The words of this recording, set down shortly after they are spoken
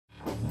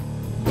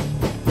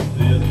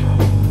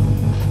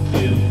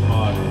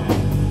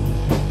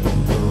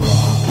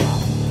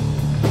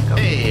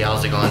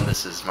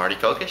This is Marty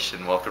Kokish,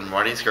 and welcome to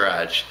Marty's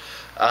Garage.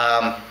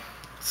 A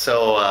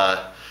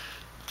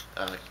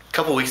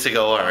couple weeks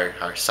ago,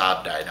 our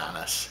saab died on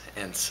us,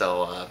 and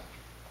so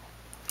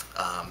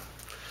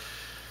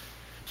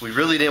we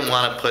really didn't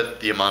want to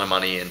put the amount of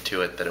money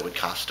into it that it would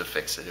cost to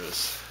fix it. It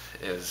was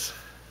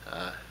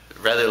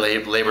rather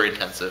labor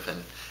intensive,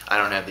 and I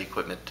don't have the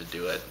equipment to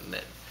do it. And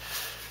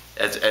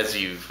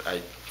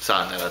I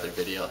saw in that other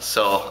video.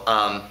 So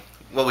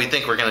what we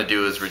think we're going to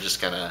do is we're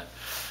just going to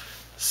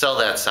sell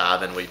that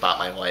saab, and we bought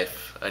my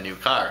wife a new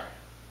car.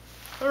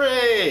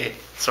 Hooray!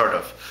 Sort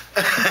of.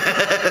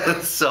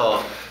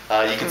 So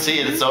you can see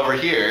it's over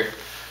here.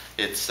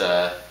 It's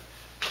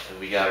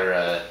we got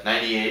our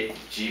 98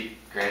 Jeep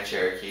Grand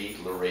Cherokee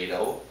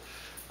Laredo,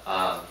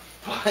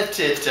 but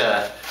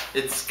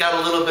it's got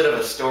a little bit of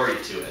a story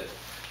to it.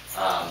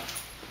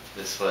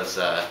 This was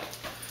a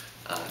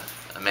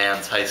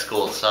man's high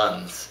school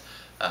son's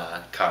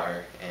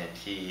car, and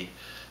he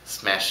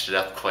smashed it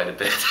up quite a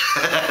bit.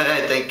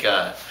 I think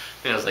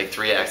it was like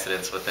 3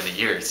 accidents within a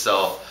year.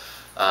 So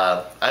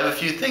I have a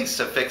few things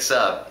to fix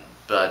up,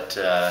 but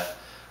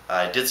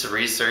I did some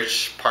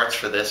research. Parts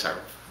for this are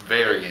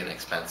very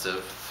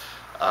inexpensive.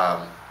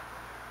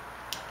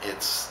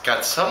 It's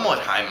got somewhat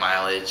high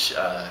mileage.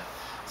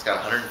 It's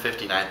got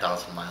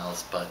 159,000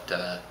 miles, but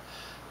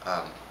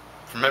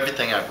from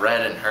everything I've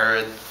read and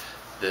heard,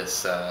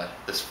 this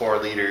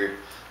 4-liter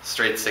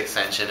straight 6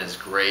 engine is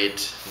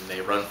great, and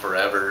they run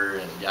forever,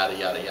 and yada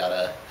yada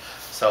yada.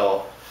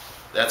 So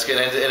that's good,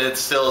 and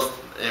it's still.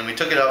 And we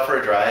took it out for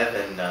a drive,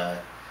 and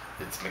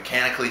it's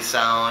mechanically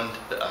sound.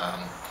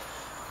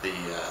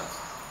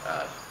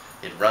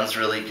 It runs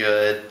really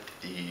good.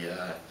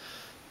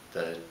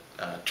 The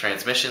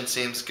transmission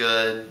seems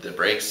good. The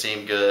brakes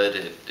seem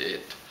good.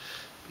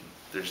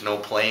 There's no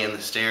play in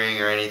the steering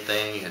or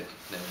anything.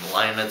 The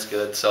alignment's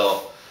good.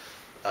 So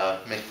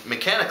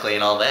mechanically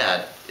and all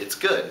that, it's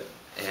good.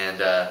 And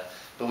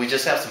but we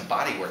just have some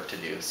body work to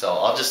do. So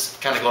I'll just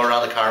kind of go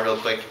around the car real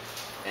quick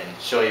and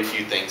show you a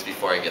few things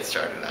before I get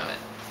started on it.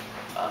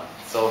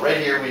 So right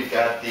here we've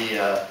got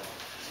the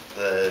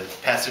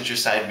passenger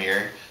side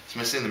mirror. It's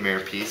missing the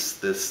mirror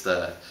piece.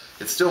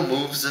 It still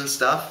moves and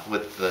stuff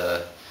with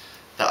the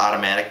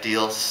automatic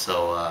deals.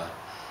 So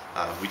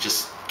we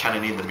just kind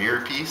of need the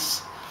mirror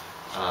piece.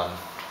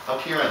 Up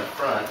here on the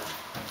front,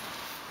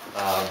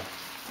 up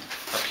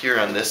here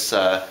on this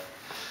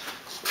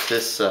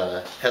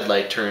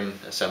headlight turn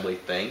assembly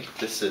thing,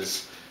 this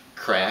is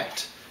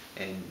cracked,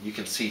 and you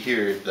can see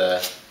here the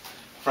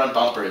front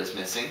bumper is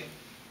missing.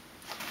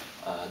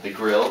 The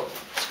grille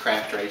is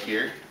cracked right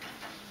here.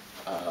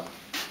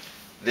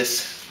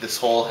 This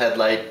whole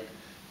headlight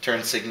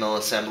turn signal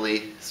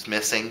assembly is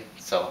missing,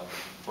 so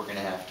we're gonna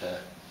have to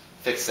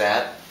fix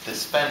that.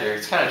 This fender,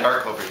 it's kind of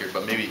dark over here,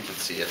 but maybe you can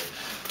see it.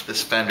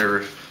 This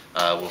fender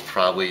will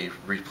probably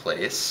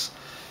replace,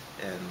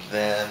 and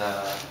then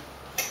I'll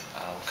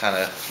kind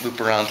of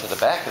loop around to the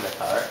back of the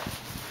car.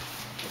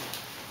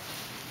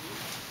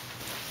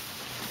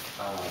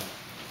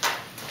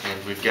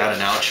 And we've got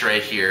an ouch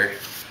right here.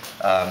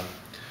 I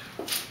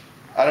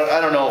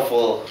don't know if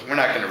we're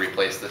not going to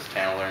replace this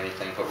panel or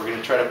anything, but we're going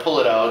to try to pull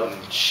it out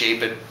and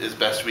shape it as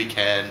best we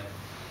can,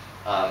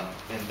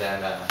 and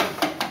then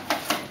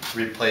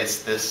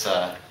replace this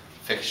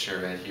fixture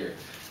right here.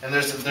 And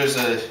I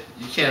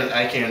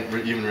can't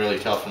even really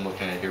tell from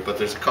looking at it here, but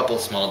there's a couple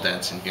small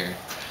dents in here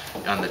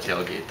on the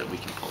tailgate that we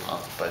can pull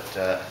out. But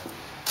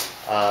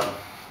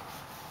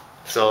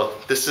so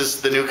this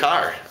is the new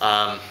car,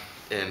 and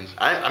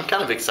I'm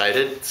kind of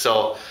excited.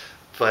 So,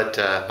 but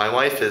my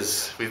wife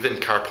we've been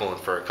carpooling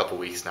for a couple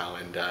weeks now,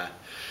 and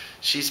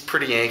she's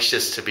pretty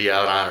anxious to be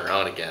out on her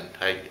own again.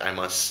 I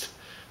must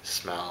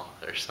smell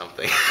or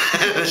something.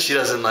 She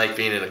doesn't like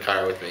being in a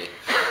car with me.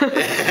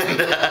 And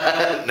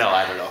no,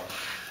 I don't know.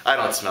 I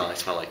don't smell. I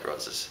smell like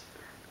roses.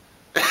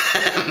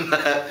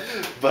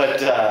 But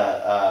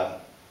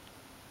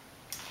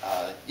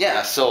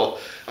yeah, so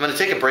I'm going to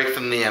take a break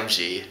from the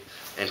MG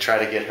and try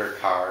to get her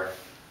car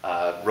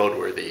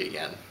roadworthy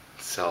again.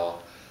 So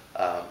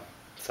I'll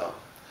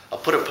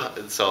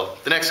so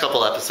the next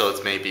couple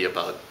episodes may be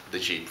about the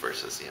Jeep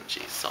versus the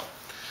MG.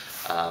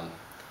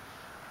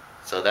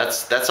 So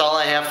that's all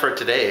I have for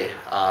today.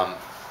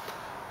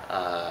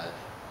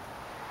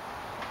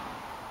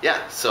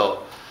 Yeah,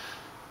 so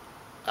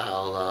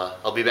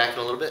I'll be back in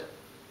a little bit.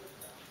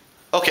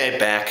 Okay,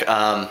 back.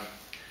 I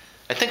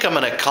think I'm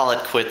gonna call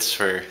it quits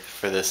for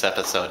this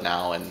episode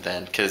now, and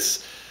then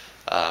because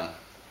I'm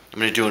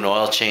gonna do an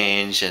oil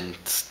change and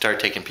start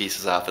taking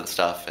pieces off and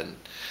stuff, and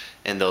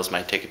those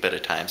might take a bit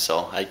of time.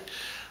 So I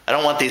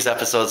don't want these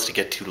episodes to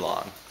get too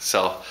long.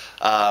 So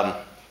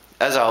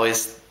as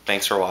always,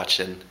 thanks for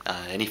watching.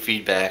 Any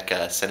feedback,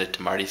 send it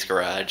to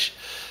martysgarage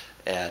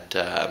at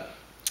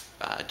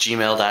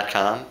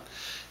gmail.com,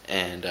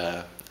 and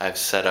I've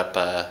set up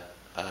a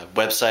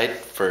website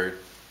for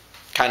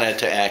kind of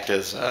to act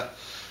as a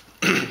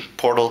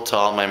portal to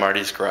all my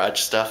Marty's Garage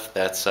stuff.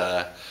 That's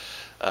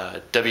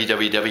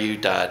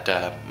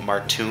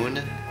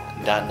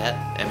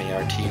www.martune.net,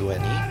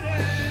 M-A-R-T-U-N-E,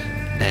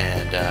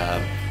 and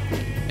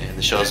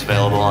The show's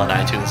available on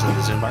iTunes and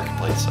the Zune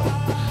Marketplace. So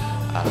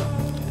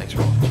thanks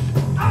for watching.